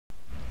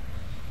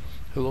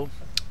Hello.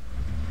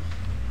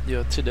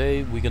 Yeah,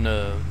 today we're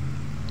gonna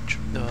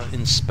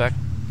inspect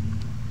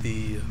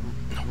the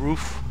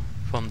roof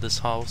from this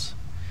house.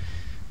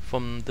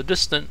 From the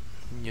distance,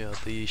 yeah,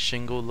 the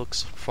shingle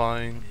looks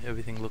fine.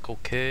 Everything look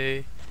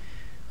okay.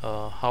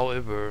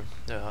 However,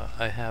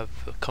 I have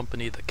a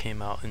company that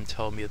came out and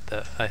tell me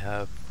that I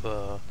have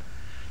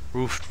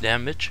roof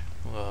damage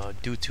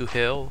due to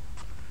hail.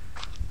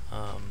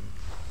 Um,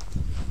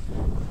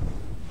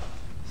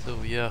 so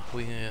yeah,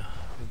 we're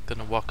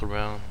gonna walk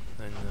around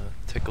and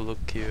take a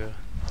look here.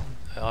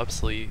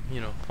 Obviously,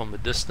 from a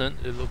distance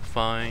it looked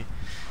fine.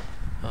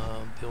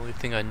 The only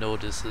thing I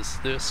noticed is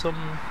there's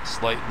some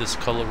slight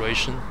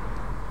discoloration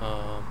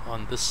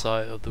on this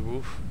side of the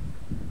roof.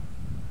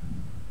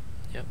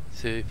 Yep,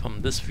 see,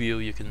 from this view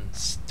you can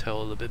tell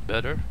a little bit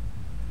better.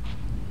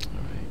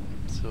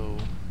 Alright, so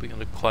we're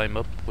gonna climb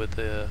up with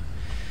a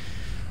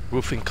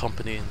roofing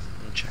company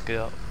and check it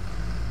out.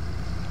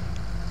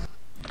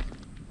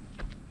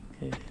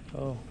 Okay.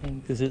 Oh,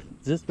 is it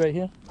this right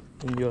here?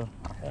 In your.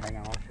 Hang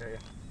on, I'll show you.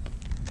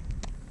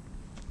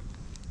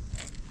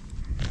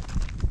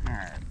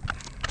 Alright.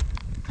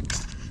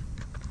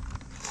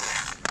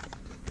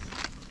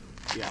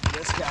 Yeah,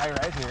 this guy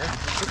right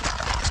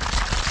here.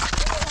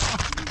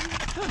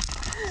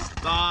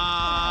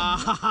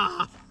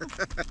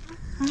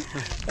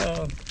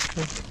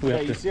 We Yeah,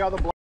 have you to. see how the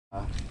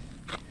block.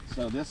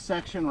 So this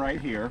section right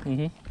here,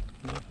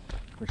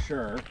 for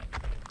sure.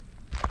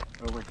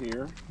 Over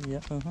here. Yeah.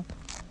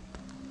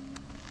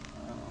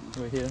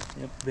 Right here.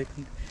 Yep. Big.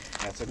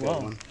 That's a good Wow.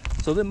 one.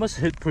 So they must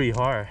hit pretty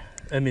hard.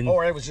 I mean.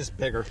 Or it was just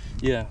bigger.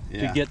 Yeah.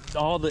 Yeah. To get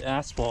all the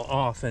asphalt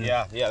off and.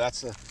 Yeah,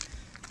 that's a.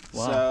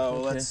 Wow, So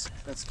okay.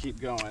 let's keep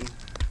going.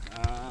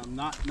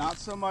 Not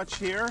so much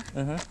here.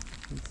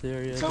 This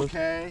area. It's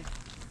okay.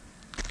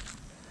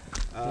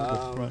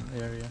 The front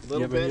area.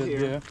 Little bit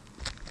here.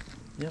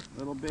 Yep.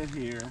 Little bit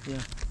here. Yeah.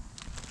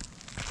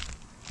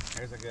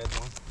 There's a good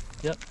one.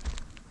 Yep.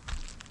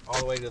 All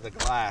the way to the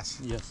glass.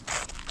 Yes.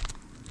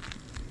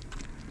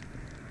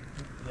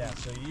 Yeah.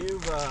 So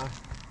you've.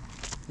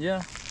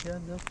 Yeah. Yeah.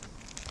 No.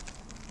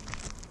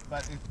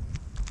 But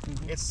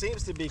it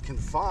seems to be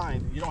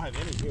confined. You don't have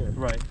any here.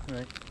 Right.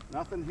 Right.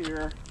 Nothing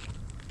here.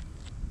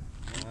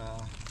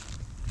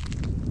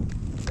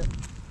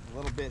 A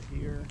little bit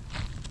here.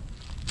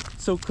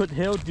 So could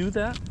hail do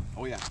that?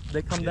 Oh yeah.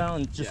 They come down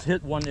and just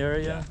hit one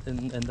area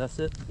and that's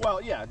it?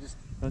 Well, yeah. Just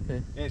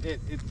Okay.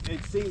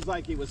 it seems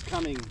like it was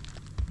coming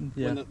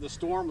Yeah. when the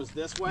storm was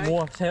this way.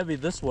 More heavy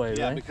this way,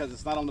 Yeah, right? because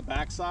it's not on the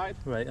back side.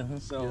 Right.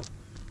 So yeah.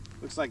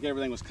 looks like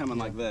everything was coming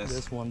like this.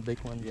 There's one big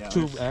one. Yeah,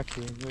 Two there's-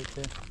 actually, right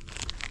there.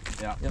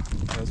 Yeah. Yep.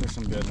 Those are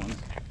some good ones.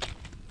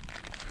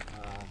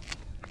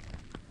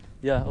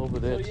 Yeah, over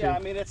there So too. yeah, I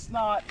mean it's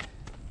not.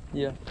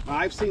 Yeah.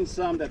 I've seen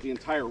some that the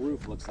entire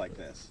roof looks like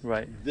this.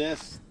 Right.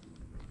 This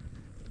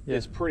Yeah.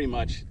 is pretty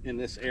much in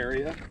this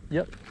area.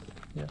 Yep.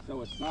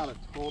 So it's not a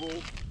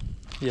total.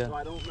 Yeah. So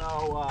I don't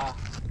know.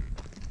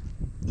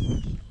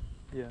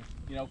 Yeah.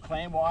 You know,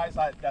 claim-wise,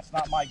 that's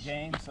not my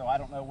game, so I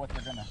don't know what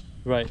they're gonna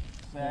Right.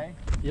 say.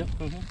 Yep.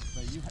 But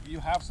you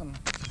have some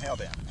hail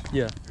damage.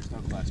 Yeah. There's no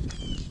question.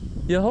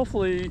 Yeah.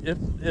 Hopefully, if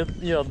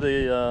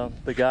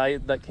the guy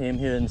that came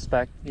here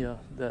inspect,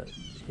 that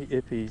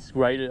if he's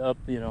write it up,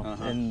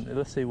 and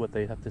let's see what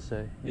they have to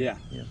say. Yeah.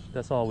 Yeah.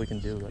 That's all we can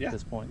do at Yeah.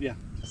 this point. Yeah.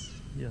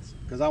 Yes.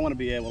 Because I want to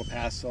be able to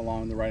pass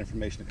along the right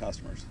information to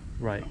customers.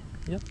 Right.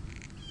 Yep.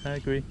 I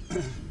agree.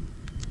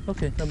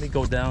 Okay. Let me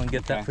go down and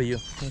get that Okay. for you.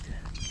 Okay.